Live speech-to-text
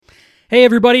Hey,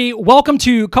 everybody. Welcome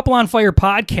to Couple on Fire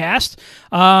podcast.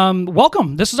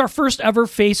 Welcome. This is our first ever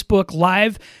Facebook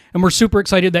Live, and we're super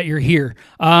excited that you're here.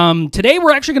 Today,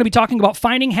 we're actually going to be talking about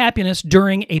finding happiness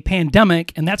during a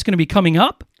pandemic, and that's going to be coming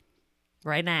up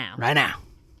right now. Right now.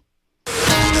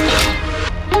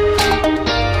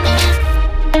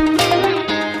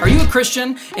 Are you a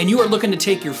Christian and you are looking to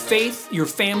take your faith, your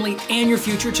family, and your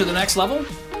future to the next level?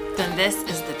 Then this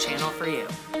is the channel for you.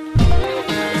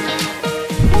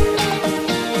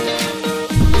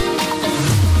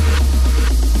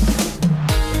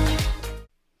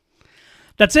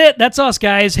 That's it. That's us,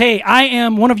 guys. Hey, I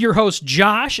am one of your hosts,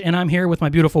 Josh, and I'm here with my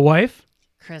beautiful wife,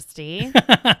 Christy.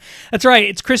 That's right.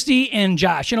 It's Christy and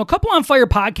Josh. Couple on Fire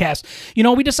podcast.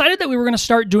 We decided that we were going to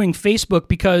start doing Facebook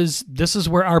because this is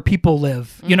where our people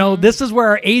live. This is where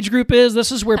our age group is.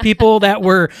 This is where people that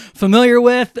we're familiar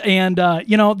with. And,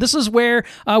 this is where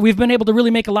we've been able to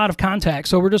really make a lot of contact.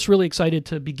 So we're just really excited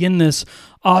to begin this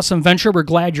awesome venture. We're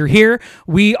glad you're here.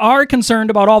 We are concerned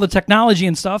about all the technology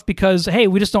and stuff because, hey,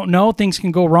 we just don't know. Things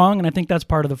can go wrong. And I think that's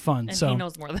part of the fun. And he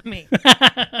knows more than me.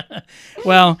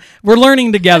 Well, we're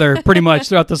learning together pretty much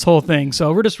throughout this whole thing.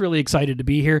 So we're just really excited to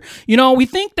be here. We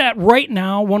think that right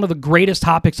now, one of the greatest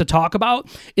topics to talk about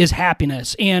is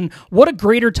happiness. And what a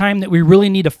greater time that we really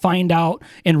need to find out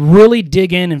and really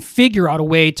dig in and figure out a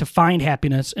way to find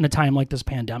happiness in a time like this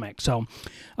pandemic. So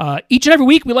each and every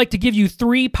week, we like to give you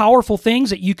 3 powerful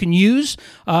things that you can use.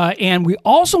 And we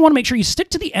also want to make sure you stick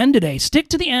to the end today. Stick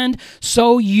to the end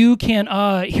so you can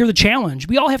hear the challenge.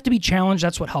 We all have to be challenged.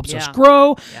 That's what helps us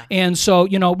grow. Yeah. And so,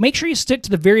 make sure you stick to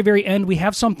the very, very end. We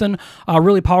have something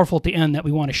really powerful at the end that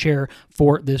we want to share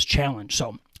for this challenge.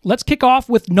 So let's kick off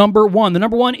with number 1. The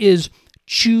number 1 is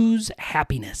choose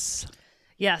happiness.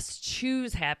 Yes,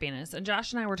 choose happiness. And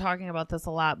Josh and I were talking about this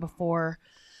a lot before.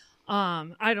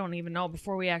 I don't even know,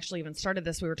 before we actually even started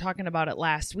this, we were talking about it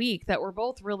last week, that we're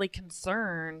both really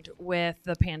concerned with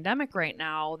the pandemic right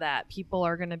now, that people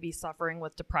are going to be suffering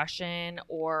with depression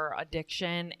or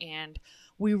addiction, and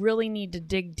we really need to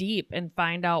dig deep and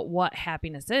find out what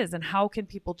happiness is and how can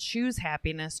people choose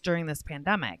happiness during this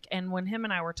pandemic. And when him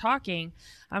and I were talking,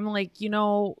 I'm like,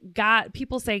 God,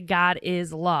 people say God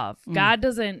is love. God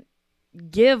doesn't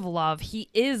give love. He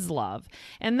is love.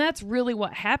 And that's really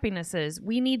what happiness is.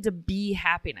 We need to be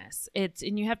happiness. And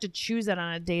you have to choose it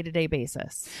on a day-to-day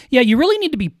basis. Yeah, you really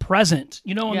need to be present,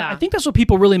 and I think that's what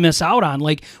people really miss out on.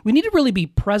 Like, we need to really be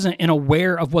present and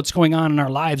aware of what's going on in our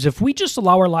lives. If we just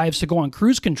allow our lives to go on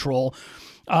cruise control,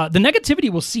 the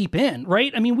negativity will seep in,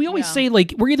 right? I mean, we always say,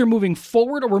 like, we're either moving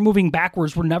forward or we're moving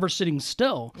backwards. We're never sitting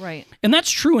still. Right. And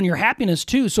that's true in your happiness,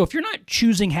 too. So if you're not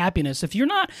choosing happiness, if you're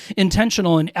not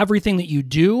intentional in everything that you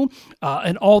do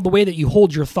and all the way that you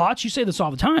hold your thoughts, you say this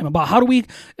all the time about how do we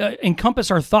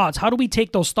encompass our thoughts? How do we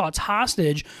take those thoughts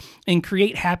hostage and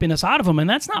create happiness out of them? And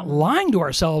that's not lying to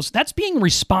ourselves. That's being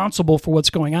responsible for what's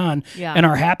going on in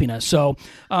our happiness. So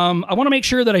I want to make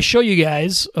sure that I show you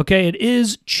guys, okay, it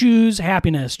is choose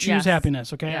happiness. Choose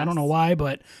happiness, okay? Yes. I don't know why,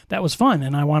 but that was fun,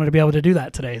 and I wanted to be able to do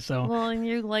that today. So, well, and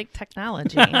you like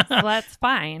technology, so that's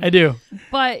fine. I do.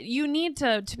 But you need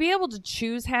to be able to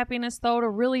choose happiness, though, to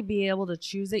really be able to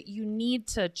choose it, you need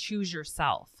to choose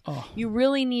yourself. Oh. You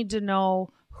really need to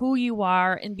know who you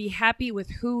are and be happy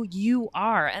with who you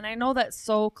are. And I know that's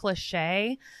so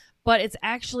cliche, but it's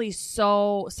actually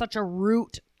such a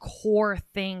root core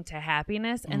thing to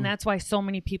happiness. And that's why so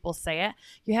many people say it.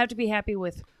 You have to be happy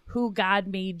with who God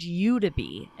made you to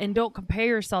be, and don't compare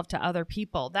yourself to other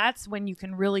people. That's when you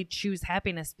can really choose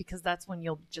happiness, because that's when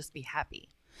you'll just be happy.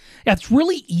 Yeah, it's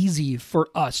really easy for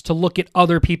us to look at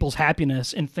other people's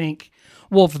happiness and think,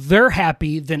 well, if they're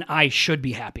happy, then I should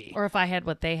be happy. Or if I had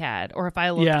what they had, or if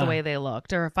I looked the way they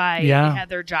looked, or if I had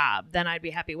their job, then I'd be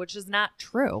happy, which is not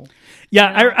true.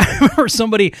 Yeah, I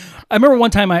remember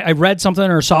one time I read something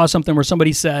or saw something where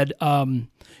somebody said,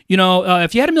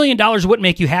 if you had $1 million, it wouldn't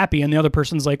make you happy. And the other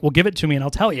person's like, well, give it to me and I'll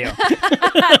tell you.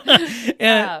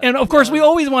 and of course, we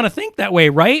always want to think that way,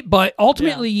 right? But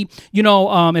ultimately,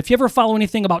 if you ever follow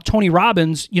anything about Tony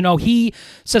Robbins, he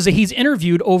says that he's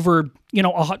interviewed over,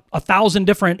 1,000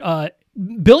 different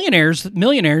millionaires,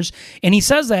 and he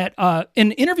says that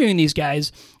in interviewing these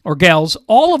guys or gals,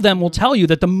 all of them will tell you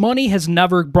that the money has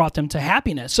never brought them to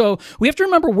happiness. So we have to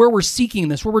remember where we're seeking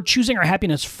this, where we're choosing our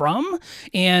happiness from,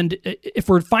 and if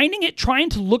we're finding it, trying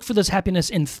to look for this happiness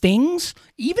in things,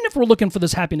 even if we're looking for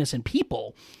this happiness in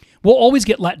people, we'll always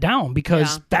get let down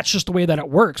because that's just the way that it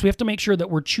works. We have to make sure that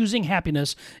we're choosing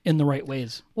happiness in the right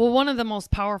ways. Well, one of the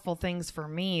most powerful things for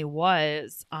me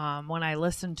was when I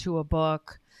listened to a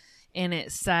book and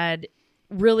it said,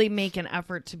 really make an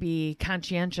effort to be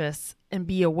conscientious and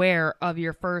be aware of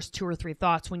your first 2 or 3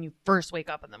 thoughts when you first wake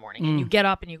up in the morning and you get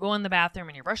up and you go in the bathroom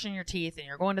and you're brushing your teeth and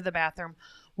you're going to the bathroom.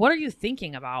 What are you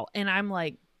thinking about? And I'm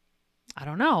like, I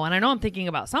don't know. And I know I'm thinking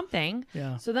about something.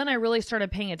 Yeah. So then I really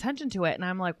started paying attention to it. And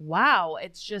I'm like, wow,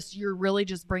 it's just, you're really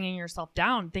just bringing yourself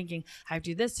down thinking, I have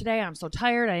to do this today. I'm so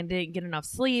tired. I didn't get enough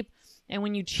sleep. And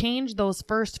when you change those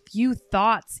first few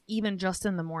thoughts, even just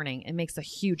in the morning, it makes a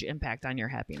huge impact on your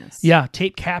happiness. Yeah,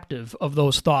 take captive of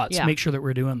those thoughts. Yeah. Make sure that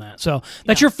we're doing that. So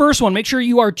that's your first one. Make sure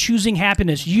you are choosing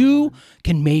happiness. You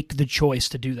can make the choice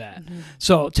to do that.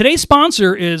 So today's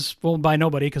sponsor is, well, by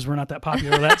nobody because we're not that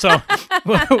popular with that. So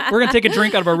we're going to take a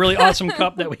drink out of a really awesome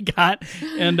cup that we got.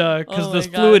 And because this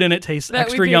fluid in it tastes that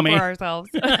extra we paid yummy. for ourselves.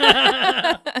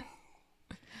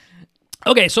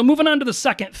 Okay, so moving on to the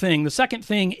second thing. The second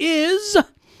thing is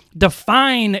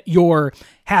define your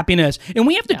happiness. And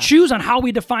we have to choose on how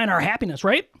we define our happiness,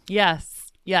 right?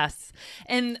 Yes.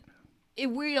 And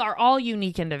we are all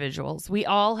unique individuals. We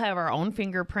all have our own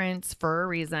fingerprints for a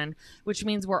reason, which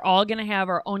means we're all going to have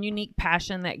our own unique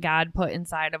passion that God put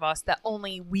inside of us that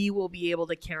only we will be able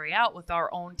to carry out with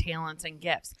our own talents and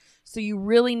gifts. So you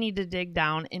really need to dig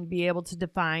down and be able to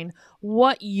define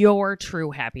what your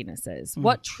true happiness is,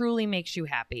 what truly makes you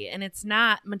happy. And it's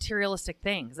not materialistic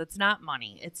things. It's not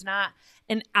money. It's not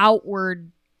an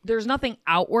outward. There's nothing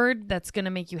outward that's going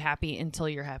to make you happy until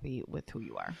you're happy with who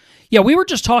you are. Yeah, we were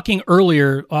just talking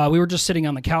earlier. We were just sitting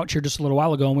on the couch here just a little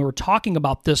while ago, and we were talking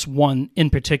about this one in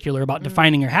particular, about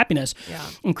defining your happiness. Yeah.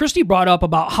 And Christy brought up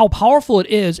about how powerful it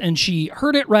is, and she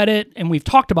heard it, read it, and we've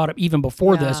talked about it even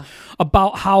before this,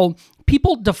 about how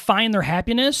people define their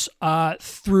happiness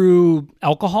through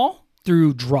alcohol,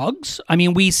 through drugs. I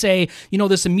mean, we say,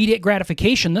 this immediate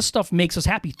gratification, this stuff makes us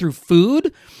happy through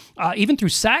food, even through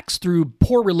sex, through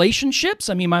poor relationships.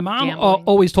 I mean, my mom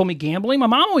always told me gambling. My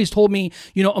mom always told me,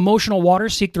 emotional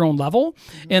waters seek their own level.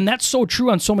 And that's so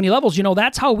true on so many levels.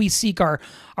 That's how we seek our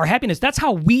happiness. That's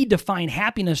how we define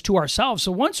happiness to ourselves.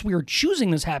 So once we are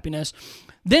choosing this happiness,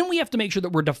 then we have to make sure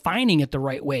that we're defining it the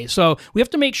right way. So we have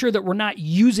to make sure that we're not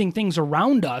using things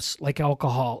around us like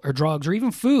alcohol or drugs or even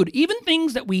food, even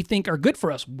things that we think are good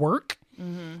for us, work.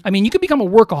 I mean, you could become a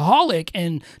workaholic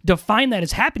and define that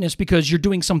as happiness because you're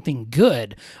doing something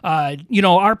good.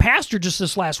 Our pastor just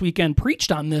this last weekend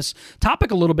preached on this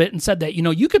topic a little bit and said that,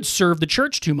 you could serve the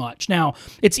church too much. Now,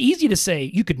 it's easy to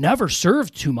say you could never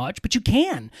serve too much, but you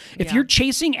can. If you're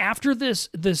chasing after this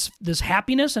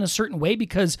happiness in a certain way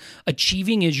because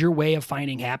achieving is your way of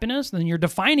finding happiness, then you're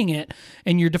defining it,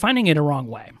 and you're defining it a wrong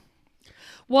way.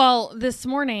 Well, this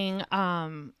morning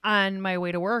on my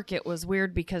way to work, it was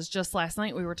weird because just last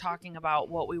night we were talking about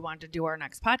what we wanted to do our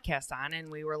next podcast on. And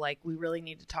we were like, we really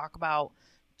need to talk about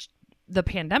the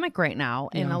pandemic right now.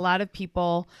 And a lot of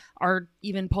people are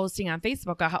even posting on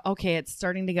Facebook, okay, it's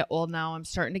starting to get old now. I'm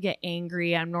starting to get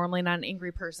angry. I'm normally not an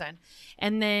angry person.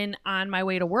 And then on my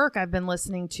way to work, I've been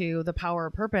listening to The Power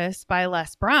of Purpose by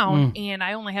Les Brown. And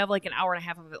I only have like an hour and a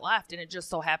half of it left. And it just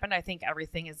so happened, I think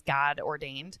everything is God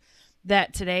ordained,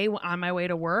 that today on my way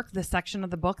to work, the section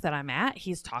of the book that I'm at,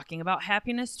 he's talking about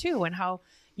happiness too and how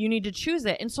you need to choose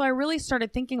it. And so I really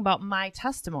started thinking about my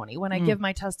testimony when I give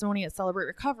my testimony at Celebrate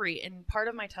Recovery. And part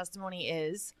of my testimony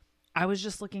is I was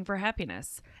just looking for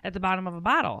happiness at the bottom of a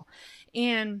bottle.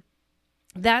 And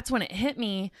that's when it hit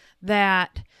me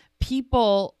that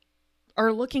people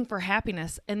are looking for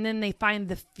happiness and then they find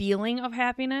the feeling of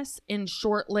happiness in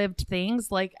short-lived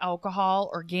things like alcohol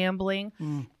or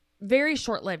gambling. Very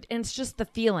short-lived, and it's just the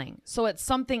feeling. So it's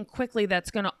something quickly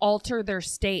that's going to alter their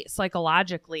state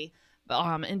psychologically.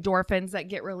 Endorphins that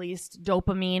get released,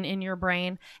 dopamine in your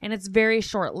brain, and it's very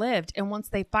short-lived. And once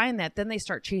they find that, then they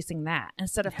start chasing that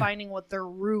instead of finding what their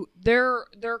root, their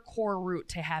core root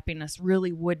to happiness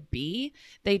really would be.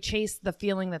 They chase the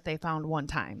feeling that they found one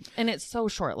time, and it's so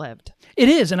short-lived. It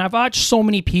is, and I've watched so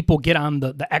many people get on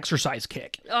the exercise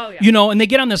kick. Oh yeah, and they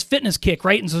get on this fitness kick,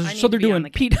 right? And so they're doing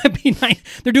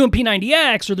they're doing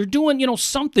P90X, or they're doing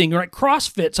something. Right,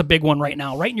 CrossFit's a big one right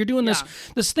now, right? And you're doing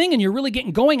this thing, and you're really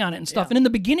getting going on it and stuff. And in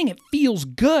the beginning, it feels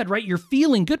good, right? You're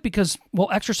feeling good because,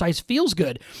 exercise feels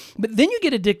good. But then you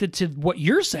get addicted to what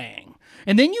you're saying.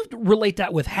 And then you relate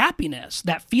that with happiness,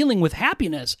 that feeling with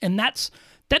happiness. And that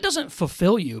doesn't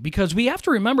fulfill you, because we have to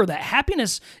remember that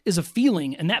happiness is a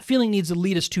feeling, and that feeling needs to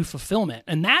lead us to fulfillment.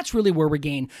 And that's really where we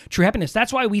gain true happiness.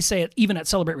 That's why we say it, even at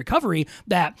Celebrate Recovery,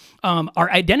 that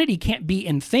our identity can't be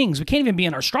in things. We can't even be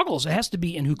in our struggles. It has to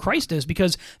be in who Christ is,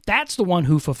 because that's the one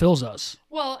who fulfills us.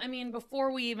 Well, I mean,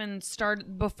 before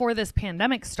this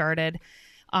pandemic started,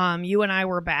 You and I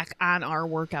were back on our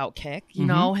workout kick. You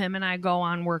know, him and I go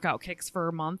on workout kicks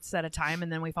for months at a time,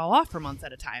 and then we fall off for months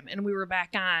at a time. And we were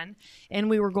back on, and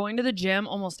we were going to the gym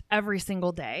almost every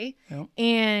single day. Yep.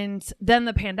 And then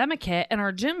the pandemic hit, and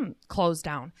our gym closed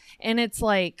down. And it's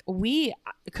like, we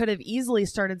could have easily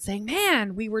started saying,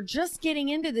 man, we were just getting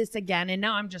into this again, and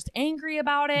now I'm just angry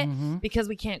about it because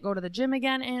we can't go to the gym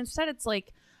again. And instead, it's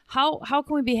like, how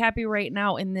can we be happy right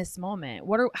now in this moment?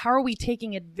 How are we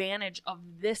taking advantage of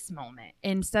this moment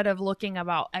instead of looking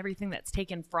about everything that's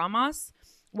taken from us?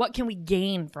 What can we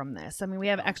gain from this? I mean, we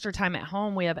have extra time at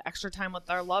home. We have extra time with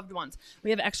our loved ones. We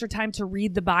have extra time to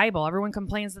read the Bible. Everyone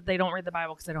complains that they don't read the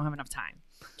Bible because they don't have enough time.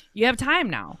 You have time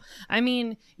now. I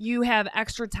mean, you have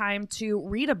extra time to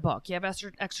read a book. You have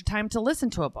extra time to listen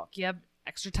to a book. You have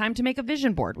extra time to make a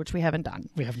vision board, which we haven't done.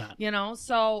 We have not. You know,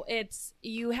 so it's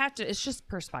just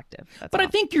perspective. That's but all. I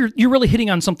think you're really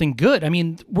hitting on something good. I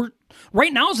mean,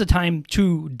 right now is the time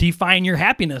to define your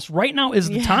happiness. Right now is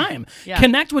the time. Yeah.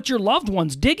 Connect with your loved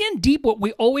ones. Dig in deep. What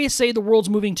we always say, the world's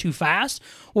moving too fast.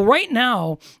 Well, right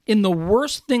now, in the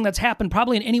worst thing that's happened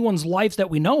probably in anyone's life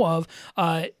that we know of,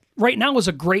 right now is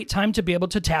a great time to be able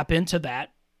to tap into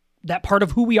that part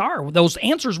of who we are, those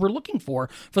answers we're looking for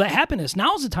that happiness.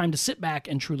 Now is the time to sit back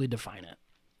and truly define it.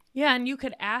 Yeah, and you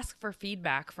could ask for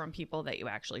feedback from people that you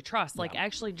actually trust. Like,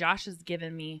 actually, Josh has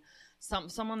given me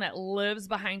someone that lives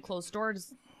behind closed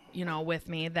doors, you know, with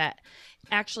me, that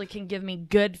actually can give me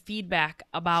good feedback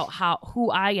about who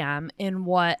I am and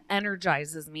what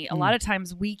energizes me. A lot of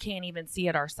times we can't even see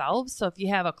it ourselves. So if you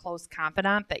have a close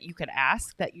confidant that you could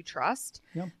ask, that you trust,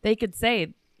 they could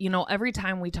say, you know, every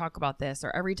time we talk about this,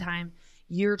 or every time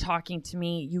you're talking to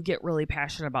me, you get really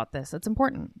passionate about this. It's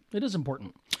important. It is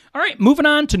important. All right, moving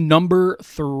on to number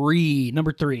three.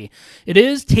 Number three, it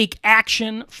is take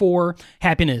action for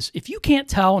happiness. If you can't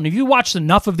tell, and if you watched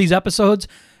enough of these episodes,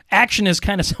 action is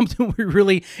kind of something we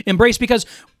really embrace, because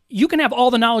you can have all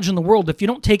the knowledge in the world. If you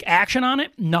don't take action on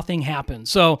it, nothing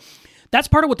happens. So that's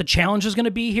part of what the challenge is going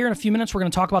to be here. In a few minutes, we're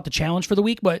going to talk about the challenge for the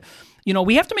week. But, you know,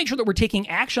 we have to make sure that we're taking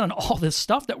action on all this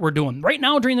stuff that we're doing. Right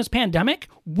now, during this pandemic,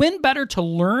 when better to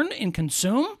learn and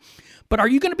consume? But are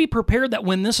you going to be prepared that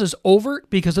when this is over,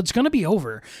 because it's going to be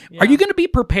over, are you going to be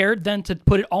prepared then to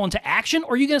put it all into action?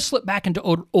 Or are you going to slip back into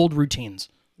old routines?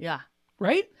 Yeah.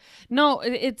 Right? No,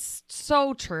 it's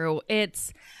so true.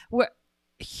 It's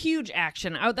huge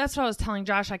action. That's what I was telling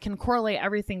Josh. I can correlate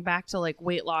everything back to like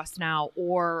weight loss now,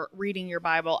 or reading your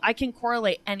Bible. I can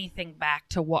correlate anything back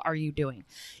to what are you doing.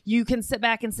 You can sit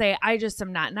back and say, I just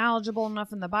am not knowledgeable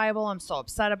enough in the Bible. I'm so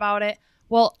upset about it.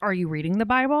 Well, are you reading the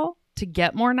Bible to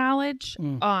get more knowledge?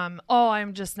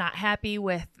 I'm just not happy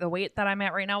with the weight that I'm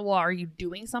at right now. Well, are you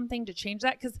doing something to change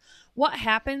that? Because what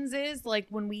happens is, like,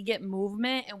 when we get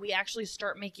movement and we actually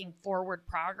start making forward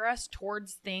progress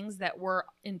towards things that we're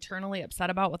internally upset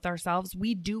about with ourselves,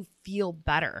 we do feel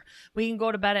better. We can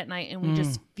go to bed at night and we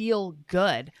just feel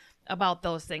good about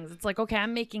those things. It's like, okay,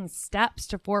 I'm making steps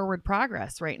to forward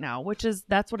progress right now,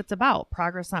 that's what it's about.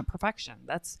 Progress, not perfection.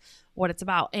 That's what it's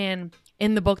about. And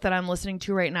in the book that I'm listening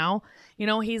to right now, you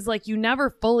know, he's like, you never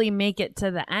fully make it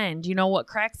to the end. You know, what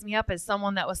cracks me up is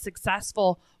someone that was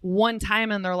successful one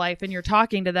time in their life, and you're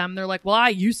talking to them, they're like, well, I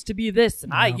used to be this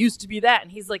and I used to be that.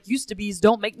 And he's like, used to be's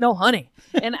don't make no honey.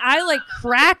 And I like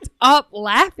cracked up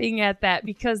laughing at that,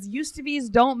 because used to be's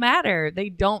don't matter. They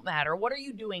don't matter. What are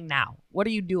you doing now? What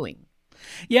are you doing?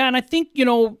 Yeah, and I think, you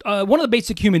know, one of the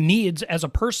basic human needs as a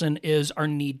person is our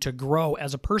need to grow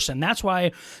as a person. That's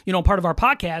why, you know, part of our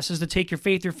podcast is to take your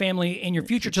faith, your family, and your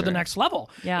future to the next level.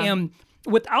 Yeah. And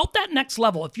without that next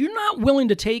level, if you're not willing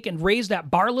to take and raise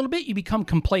that bar a little bit, you become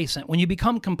complacent. When you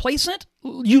become complacent,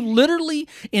 you literally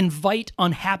invite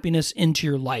unhappiness into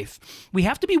your life. We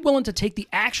have to be willing to take the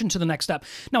action to the next step.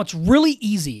 Now, it's really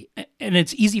easy, and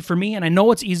it's easy for me, and I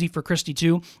know it's easy for Christy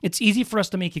too. It's easy for us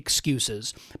to make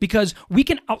excuses, because we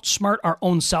can outsmart our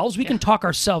own selves. We can talk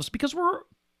ourselves, because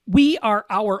we are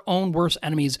our own worst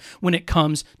enemies when it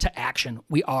comes to action.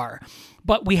 We are.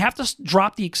 But we have to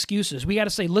drop the excuses. We got to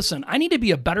say, listen, I need to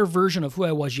be a better version of who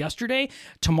I was yesterday,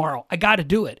 tomorrow. I got to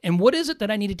do it. And what is it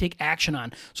that I need to take action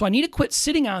on? So I need to quit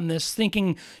sitting on this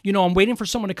thinking, you know, I'm waiting for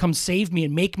someone to come save me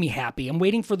and make me happy. I'm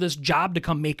waiting for this job to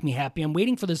come make me happy. I'm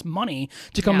waiting for this money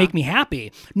to come make me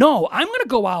happy. No, I'm going to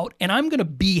go out and I'm going to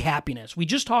be happiness. We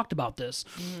just talked about this,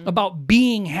 about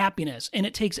being happiness, and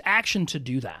it takes action to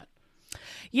do that.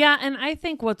 Yeah, and I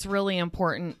think what's really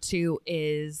important too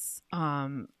is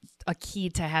a key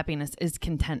to happiness is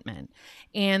contentment.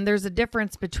 And there's a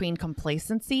difference between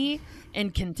complacency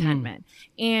and contentment.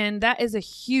 And that is a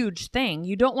huge thing.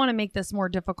 You don't want to make this more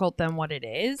difficult than what it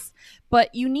is,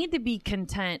 but you need to be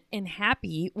content and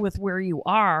happy with where you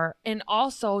are, and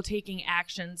also taking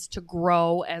actions to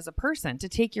grow as a person, to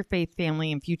take your faith,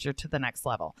 family, and future to the next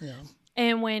level. Yeah.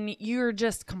 And when you're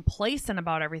just complacent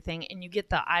about everything and you get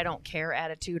the I don't care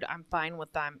attitude, I'm fine with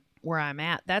where I'm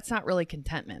at, that's not really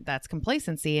contentment. That's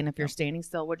complacency. And if you're standing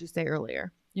still, what'd you say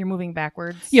earlier? You're moving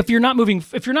backwards. Yeah, if you're not moving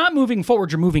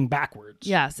forward, you're moving backwards.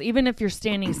 Yes, even if you're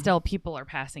standing still, people are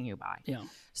passing you by. Yeah.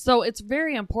 So it's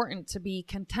very important to be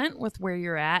content with where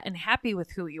you're at and happy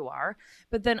with who you are,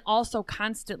 but then also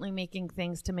constantly making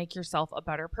things to make yourself a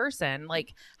better person.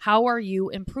 Like, how are you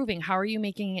improving? How are you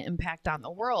making an impact on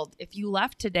the world? If you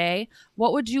left today,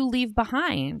 what would you leave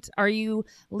behind? Are you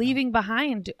leaving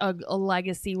behind a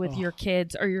legacy with your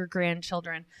kids or your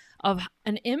grandchildren of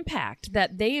an impact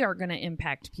that they are going to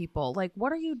impact people? Like,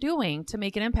 what are you doing to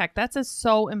make an impact? That's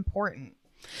so important.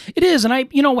 It is. And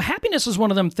happiness is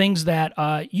one of them things that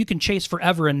you can chase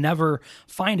forever and never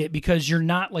find it, because you're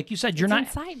not, like you said, you're not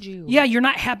inside you. Yeah, you're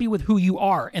not happy with who you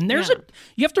are. And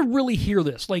you have to really hear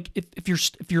this. Like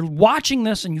if you're watching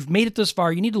this and you've made it this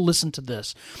far, you need to listen to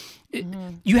this.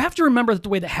 You have to remember that the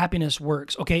way that happiness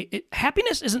works, okay?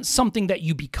 Happiness isn't something that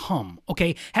you become,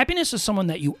 okay? Happiness is someone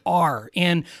that you are,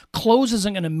 and clothes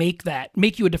isn't going to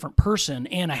make you a different person,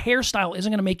 and a hairstyle isn't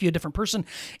going to make you a different person.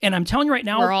 And I'm telling you right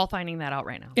now, we're all finding that out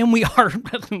right now, and we are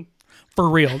for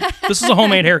real. This is a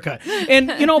homemade haircut,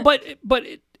 and but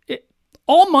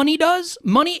all money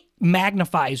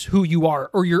magnifies who you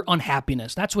are or your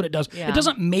unhappiness. That's what it does. Yeah. It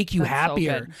doesn't make you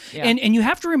happier. So yeah. And you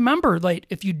have to remember, like,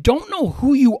 if you don't know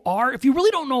who you are, if you really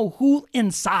don't know who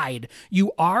inside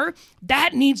you are,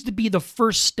 that needs to be the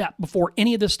first step before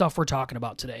any of this stuff we're talking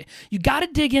about today. You got to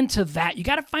dig into that. You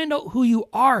got to find out who you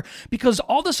are, because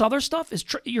all this other stuff is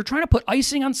you're trying to put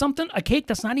icing on something, a cake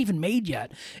that's not even made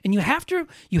yet. And you have to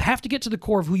get to the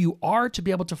core of who you are to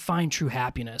be able to find true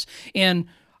happiness. And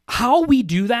how we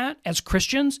do that as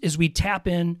Christians is we tap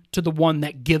in to the one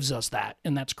that gives us that,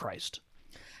 and that's Christ.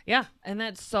 Yeah, and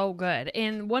that's so good.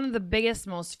 And one of the biggest,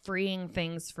 most freeing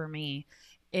things for me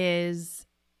is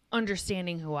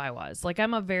understanding who I was. Like,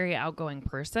 I'm a very outgoing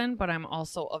person, but I'm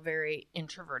also a very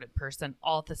introverted person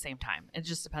all at the same time. It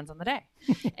just depends on the day.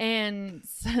 And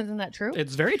isn't that true?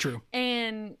 It's very true.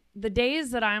 And the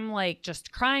days that I'm like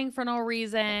just crying for no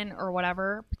reason or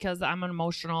whatever, because I'm an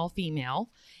emotional female,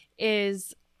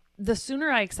 is the sooner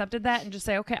I accepted that and just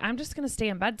say, okay, I'm just going to stay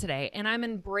in bed today, and I'm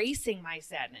embracing my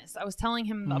sadness. I was telling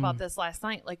him about this last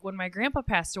night. Like, when my grandpa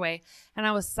passed away and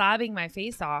I was sobbing my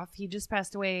face off, he just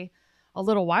passed away a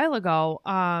little while ago.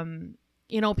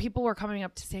 People were coming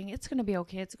up to saying, it's going to be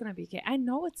okay. It's going to be okay. I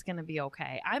know it's going to be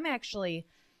okay. I'm actually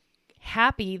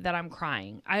happy that I'm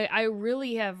crying. I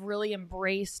really have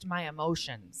embraced my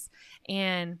emotions.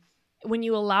 And when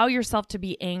you allow yourself to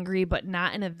be angry, but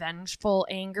not in a vengeful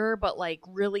anger, but like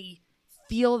really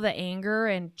feel the anger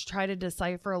and try to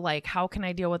decipher, like, how can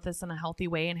I deal with this in a healthy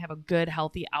way and have a good,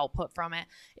 healthy output from it?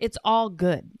 It's all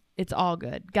good. It's all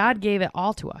good. God gave it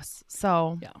all to us.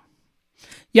 So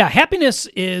yeah, happiness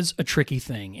is a tricky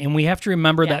thing, and we have to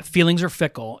remember that feelings are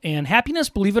fickle, and happiness,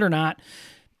 believe it or not,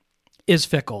 is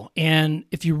fickle. And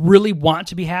if you really want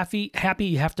to be happy,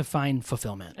 you have to find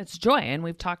fulfillment. It's joy, and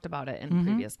we've talked about it in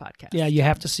previous podcasts. Yeah, you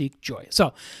have to seek joy.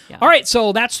 So, all right,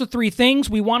 so that's the three things.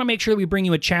 We want to make sure that we bring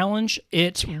you a challenge.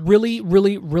 It's really,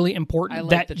 really, really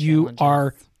important that you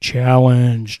are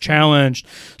challenged.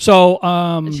 So,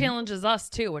 it challenges us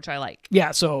too, which I like.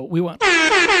 Yeah, so we want...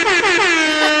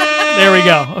 There we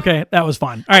go. Okay, that was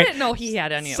fun. All right. I didn't know he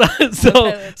had any of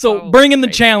it. So bring in the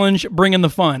challenge, bring in the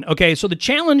fun. Okay, so the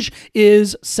challenge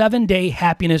is 7-day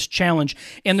happiness challenge.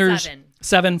 And there's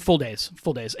 7 full days.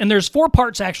 And there's 4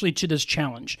 parts actually to this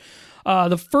challenge.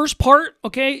 The first part,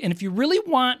 okay, and if you really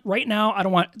want, right now,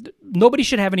 nobody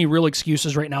should have any real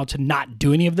excuses right now to not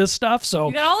do any of this stuff. So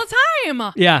you got all the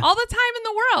time. Yeah. All the time in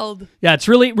the world. Yeah, it's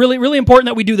really, really, really important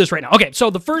that we do this right now. Okay, so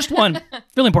the first one,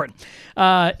 really important,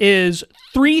 is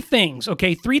 3 things,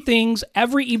 okay? 3 things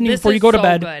every evening before you go to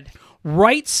bed. Good.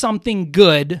 Write something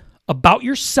good about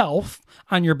yourself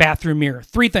on your bathroom mirror.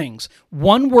 3 things.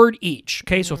 1 word each.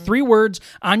 Okay, so 3 words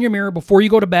on your mirror before you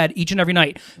go to bed each and every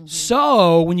night.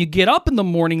 So when you get up in the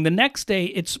morning, the next day,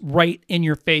 it's right in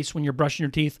your face when you're brushing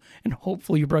your teeth, and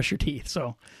hopefully you brush your teeth.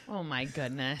 So, oh my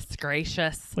goodness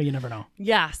gracious. Well, you never know.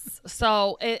 Yes.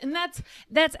 So, and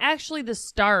that's actually the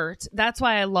start. That's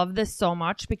why I love this so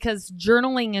much, because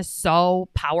journaling is so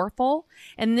powerful.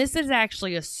 And this is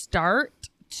actually a start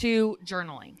to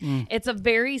journaling. It's a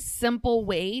very simple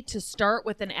way to start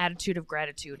with an attitude of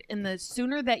gratitude. And the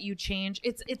sooner that you change,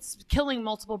 it's killing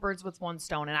multiple birds with one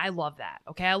stone. And I love that.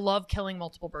 Okay. I love killing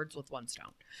multiple birds with one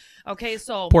stone. Okay.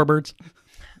 So Poor birds.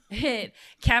 it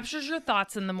captures your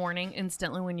thoughts in the morning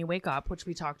instantly when you wake up, which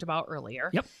we talked about earlier.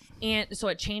 Yep. And so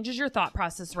it changes your thought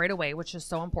process right away, which is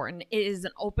so important. It is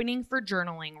an opening for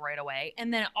journaling right away.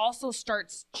 And then it also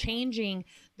starts changing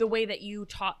the way that you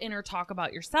talk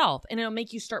about yourself. And it'll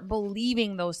make you start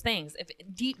believing those things. If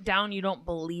deep down you don't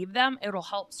believe them, it'll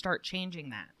help start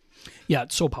changing that. Yeah,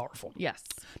 it's so powerful. Yes.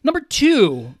 Number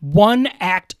 2, one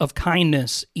act of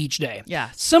kindness each day.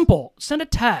 Yeah. Simple. Send a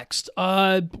text.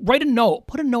 Write a note.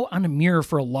 Put a note on a mirror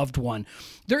for a loved one.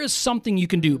 There is something you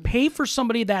can do. Pay for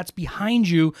somebody that's behind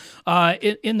you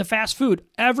in the fast food.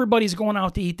 Everybody's going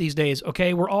out to eat these days,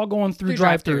 okay? We're all going through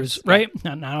drive-thrus, right?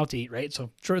 Yeah. Not out to eat, right? So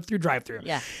through drive-thru.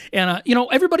 Yeah. And,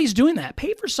 everybody's doing that.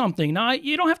 Pay for something. Now,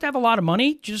 you don't have to have a lot of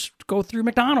money. Just go through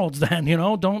McDonald's then,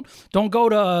 Don't go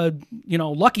to,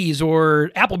 Lucky's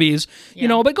or Applebee's,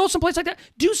 but go someplace like that.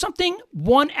 Do something,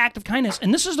 one act of kindness.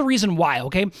 And this is the reason why,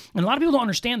 okay? And a lot of people don't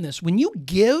understand this. When you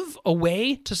give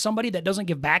away to somebody that doesn't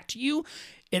give back to you,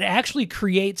 it actually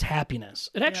creates happiness.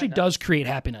 It actually does create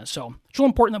happiness. So it's real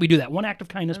important that we do that. One act of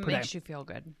kindness per day. It makes you feel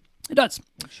good. It does.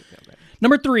 Makes you feel good.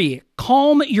 Number 3,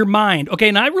 calm your mind. Okay,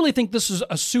 and I really think this is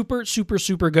a super, super,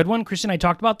 super good one. Christy and I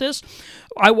talked about this.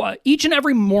 Each and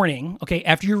every morning, okay,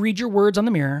 after you read your words on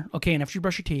the mirror, okay, and after you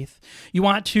brush your teeth, you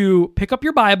want to pick up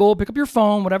your Bible, pick up your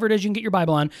phone, whatever it is you can get your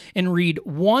Bible on, and read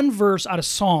one verse out of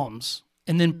Psalms,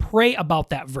 and then pray about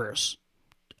that verse.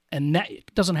 And that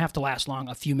doesn't have to last long,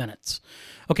 a few minutes.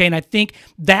 Okay, and I think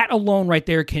that alone right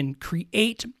there can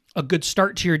create a good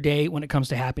start to your day when it comes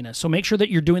to happiness. So make sure that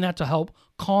you're doing that to help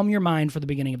calm your mind for the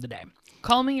beginning of the day.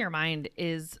 Calming your mind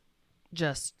is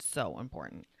just so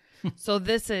important. So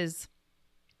this is,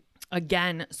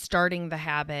 again, starting the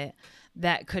habit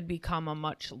that could become a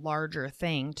much larger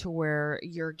thing to where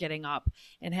you're getting up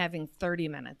and having 30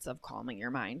 minutes of calming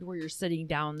your mind, where you're sitting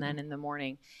down then in the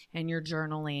morning and you're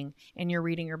journaling and you're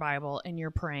reading your Bible and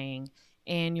you're praying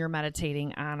and you're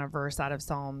meditating on a verse out of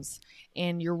Psalms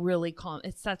and you're really calm.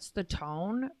 It sets the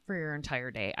tone for your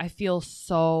entire day. I feel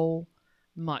so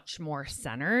much more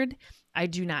centered. I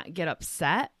do not get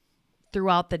upset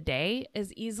throughout the day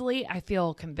as easily. I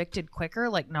feel convicted quicker.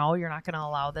 Like, no, you're not going to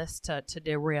allow this to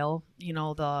derail,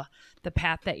 the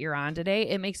path that you're on today.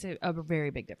 It makes a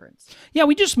very big difference. Yeah,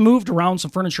 we just moved around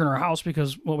some furniture in our house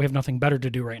because, we have nothing better to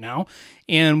do right now.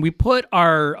 And we put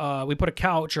a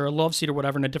couch or a love seat or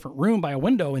whatever in a different room by a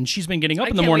window, and she's been getting up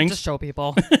in the mornings. To show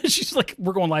people. She's like,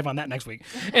 we're going live on that next week.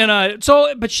 And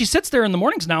but she sits there in the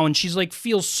mornings now, and she's like,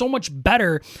 feels so much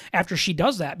better after she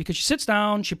does that because she sits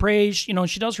down, she prays, she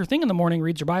does her thing in the morning,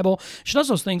 reads her Bible, she does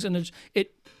those things, and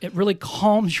it really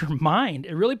calms your mind.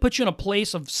 It really puts you in a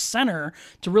place of center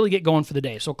to really get going for the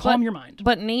day. So calm your mind.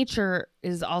 But nature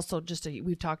is also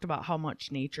we've talked about how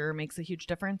much nature makes a huge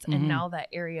difference. And now that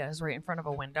area is right in front of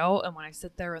a window. And when I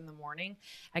sit there in the morning,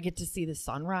 I get to see the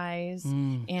sunrise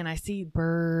and I see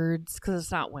birds because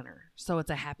it's not winter. So it's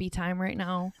a happy time right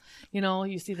now.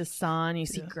 You see the sun, you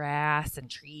see grass and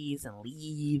trees and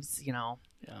leaves,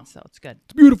 Yeah. So it's good.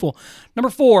 It's beautiful. Number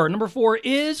 4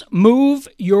 is move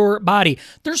your body.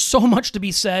 There's so much to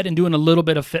be said in doing a little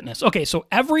bit of fitness. Okay, so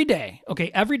every day,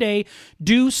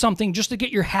 do something just to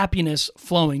get your happiness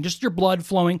flowing, just your blood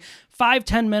flowing.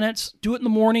 5-10 minutes, do it in the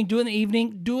morning, do it in the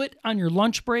evening, do it on your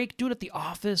lunch break, do it at the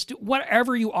office, do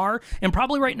whatever you are. And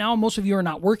probably right now, most of you are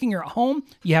not working, you're at home,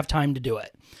 you have time to do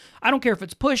it. I don't care if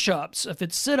it's push-ups, if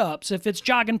it's sit-ups, if it's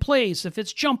jog in place, if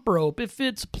it's jump rope, if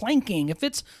it's planking, if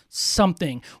it's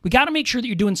something. We got to make sure that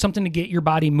you're doing something to get your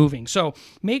body moving. So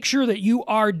make sure that you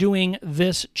are doing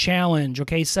this challenge,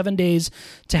 okay? 7 days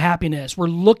to happiness. We're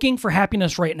looking for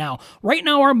happiness right now. Right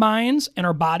now, our minds and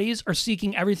our bodies are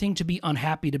seeking everything to be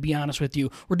unhappy, to be honest with you.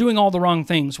 We're doing all the wrong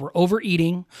things. We're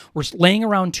overeating, we're laying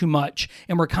around too much,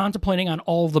 and we're contemplating on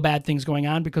all of the bad things going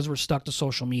on because we're stuck to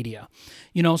social media.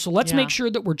 So let's make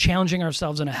sure that we're challenging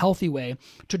ourselves in a healthy way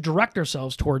to direct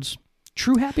ourselves towards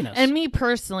true happiness. And me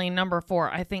personally, number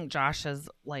 4, I think Josh has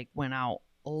went out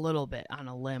a little bit on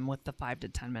a limb with the 5 to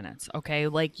 10 minutes. Okay.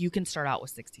 You can start out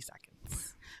with 60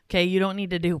 seconds. Okay. You don't need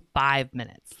to do 5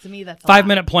 minutes. To me, that's a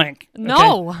 5-minute plank. Okay?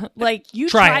 No, you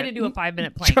try to do a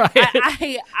 5-minute plank. Try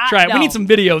it. Try it. No. We need some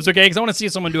videos. Okay. Cause I want to see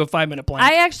someone do a 5-minute plank.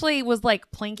 I actually was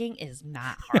planking is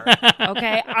not hard.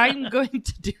 Okay. I'm going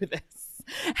to do this.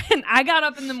 And I got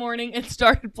up in the morning and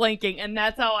started planking, and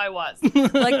that's how I was,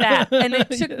 like that. And it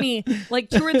took me like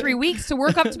 2 or 3 weeks to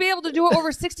work up to be able to do it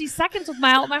over 60 seconds with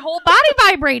my whole body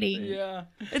vibrating. Yeah.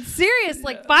 It's serious.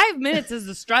 Like 5 minutes is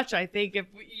the stretch, I think, if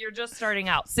you're just starting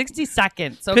out. 60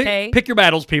 seconds, okay? Pick your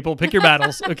battles, people. Pick your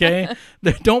battles, okay?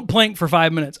 Don't plank for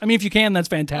 5 minutes. I mean, if you can, that's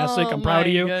fantastic. I'm proud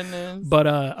of you. Goodness.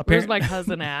 But where's my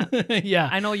cousin at? Yeah.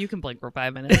 I know you can plank for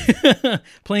 5 minutes.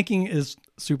 Planking is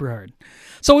super hard.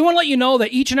 So we want to let you know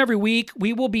that each and every week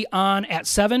we will be on at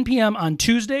 7 p.m. on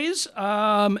Tuesdays.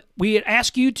 We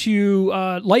ask you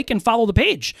to like and follow the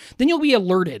page. Then you'll be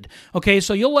alerted. Okay,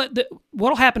 so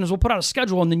what'll happen is we'll put out a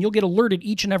schedule, and then you'll get alerted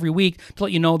each and every week to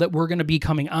let you know that we're going to be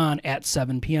coming on at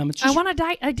 7 p.m. I want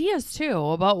ideas too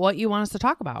about what you want us to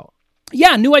talk about.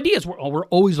 Yeah, new ideas. We're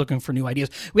always looking for new ideas.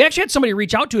 We actually had somebody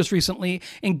reach out to us recently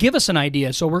and give us an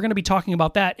idea. So we're going to be talking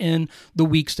about that in the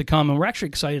weeks to come. And we're actually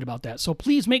excited about that. So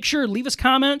please make sure, leave us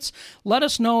comments. Let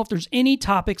us know if there's any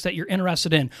topics that you're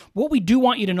interested in. What we do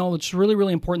want you to know that's really,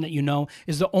 really important that you know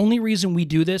is the only reason we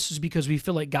do this is because we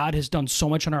feel like God has done so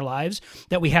much in our lives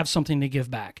that we have something to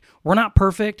give back. We're not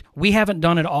perfect. We haven't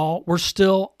done it all. We're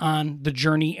still on the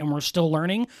journey and we're still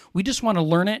learning. We just want to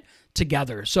learn it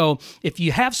together. So if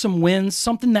you have some wins,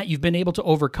 something that you've been able to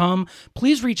overcome,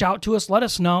 please reach out to us. Let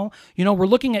us know. We're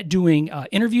looking at doing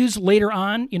interviews later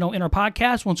on, in our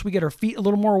podcast. Once we get our feet a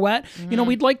little more wet,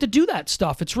 we'd like to do that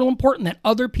stuff. It's real important that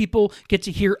other people get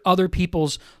to hear other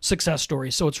people's success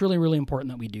stories. So it's really, really important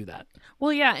that we do that.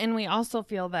 Well, yeah. And we also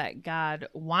feel that God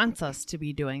wants us to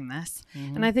be doing this.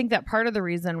 And I think that part of the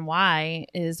reason why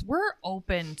is we're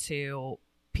open to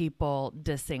people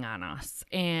dissing on us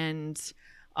and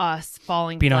us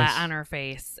falling flat on our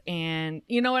face, and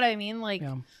you know what I mean? Like,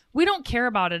 we don't care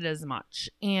about it as much.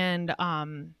 And,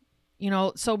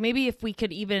 so maybe if we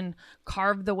could even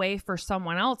carve the way for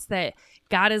someone else that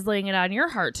God is laying it on your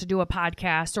heart to do a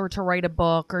podcast or to write a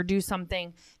book or do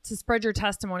something to spread your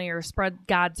testimony or spread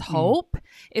God's hope.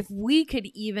 If we could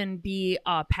even be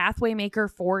a pathway maker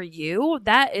for you,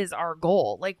 that is our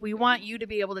goal. Like, we want you to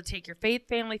be able to take your faith,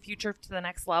 family, future to the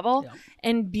next level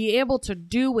and be able to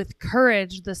do with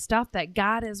courage the stuff that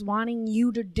God is wanting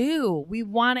you to do. We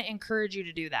want to encourage you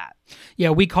to do that.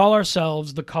 Yeah, we call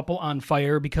ourselves the couple on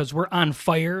fire because we're on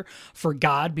fire for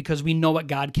God, because we know what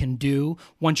God can do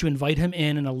once you invite him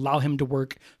in and allow him to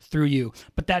work through you.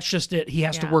 But that's just it. He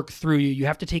has to work through you. You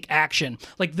have to take action.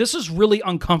 Like, this is really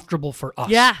uncomfortable for us.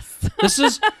 Yes.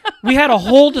 We had a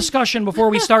whole discussion before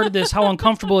we started this, how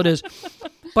uncomfortable it is.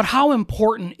 But how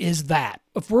important is that?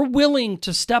 If we're willing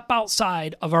to step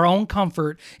outside of our own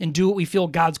comfort and do what we feel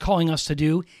God's calling us to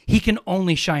do, he can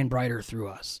only shine brighter through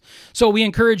us. So we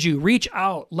encourage you, reach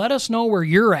out. Let us know where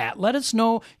you're at. Let us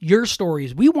know your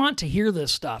stories. We want to hear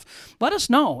this stuff. Let us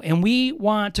know. And we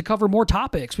want to cover more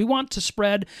topics. We want to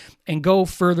spread and go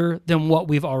further than what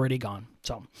we've already gone.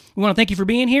 So we want to thank you for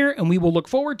being here, and we will look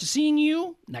forward to seeing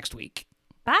you next week.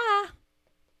 Bye.